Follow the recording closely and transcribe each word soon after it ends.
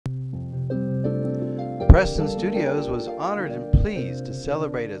Preston Studios was honored and pleased to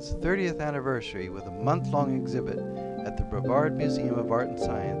celebrate its 30th anniversary with a month-long exhibit at the Brevard Museum of Art and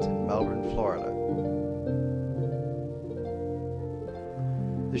Science in Melbourne, Florida.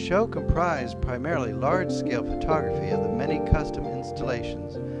 The show comprised primarily large-scale photography of the many custom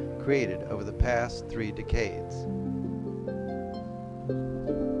installations created over the past 3 decades.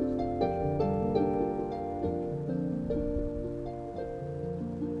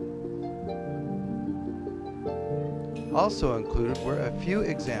 Also included were a few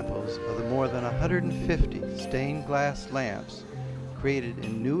examples of the more than 150 stained glass lamps created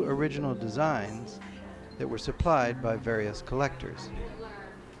in new original designs that were supplied by various collectors.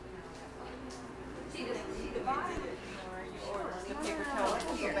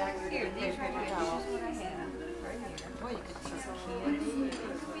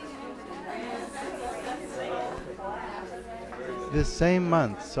 This same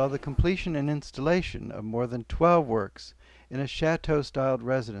month saw the completion and installation of more than 12 works in a chateau-styled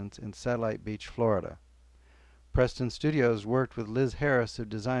residence in Satellite Beach, Florida. Preston Studios worked with Liz Harris of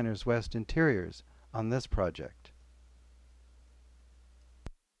Designers West Interiors on this project.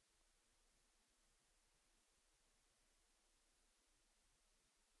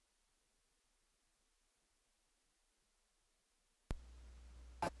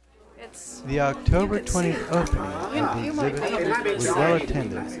 The October 20th opening of the exhibit was well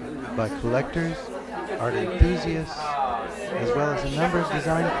attended by collectors, art enthusiasts, as well as a number of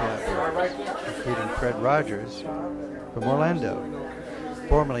design collaborators, including Fred Rogers from Orlando,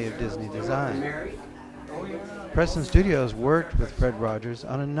 formerly of Disney Design. Preston Studios worked with Fred Rogers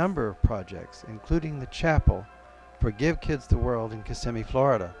on a number of projects, including the chapel for Give Kids the World in Kissimmee,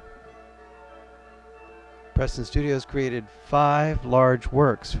 Florida. Preston Studios created 5 large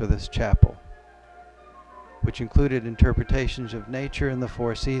works for this chapel, which included interpretations of nature and the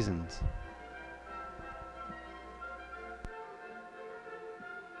 4 seasons.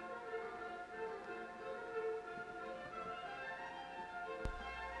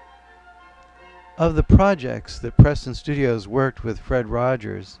 Of the projects that Preston Studios worked with Fred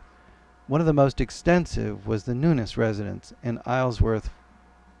Rogers, one of the most extensive was the Nunes residence in Islesworth,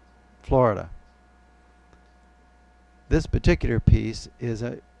 Florida. This particular piece is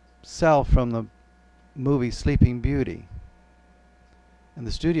a cell from the movie Sleeping Beauty, and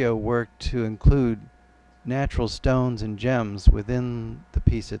the studio worked to include natural stones and gems within the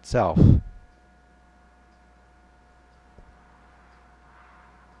piece itself.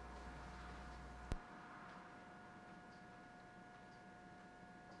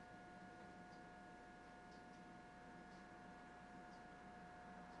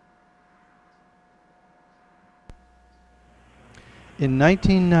 In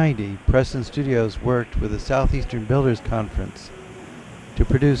 1990, Preston Studios worked with the Southeastern Builders Conference to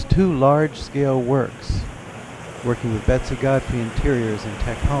produce 2 large-scale works, working with Betsy Godfrey Interiors and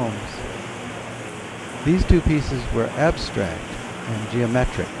Tech Homes. These 2 pieces were abstract and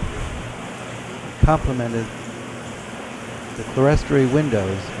geometric, and complemented the clerestory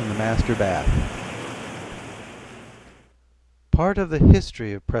windows in the master bath. Part of the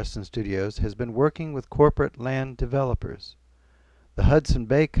history of Preston Studios has been working with corporate land developers. The Hudson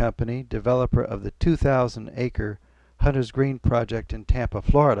Bay Company, developer of the 2,000-acre Hunters Green project in Tampa,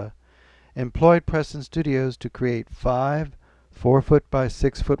 Florida, employed Preston Studios to create 5 4-foot by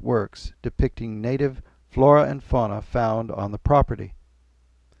 6-foot works depicting native flora and fauna found on the property.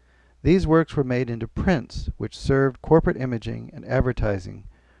 These works were made into prints which served corporate imaging and advertising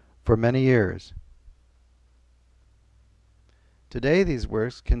for many years. Today these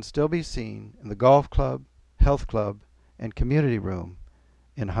works can still be seen in the golf club, health club, and community room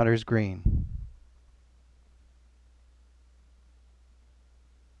in Hunters Green.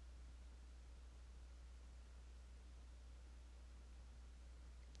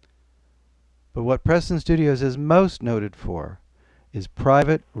 But what Preston Studios is most noted for is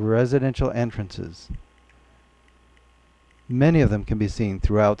private residential entrances. Many of them can be seen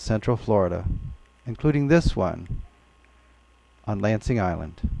throughout Central Florida, including this one on Lansing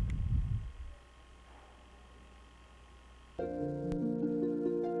Island.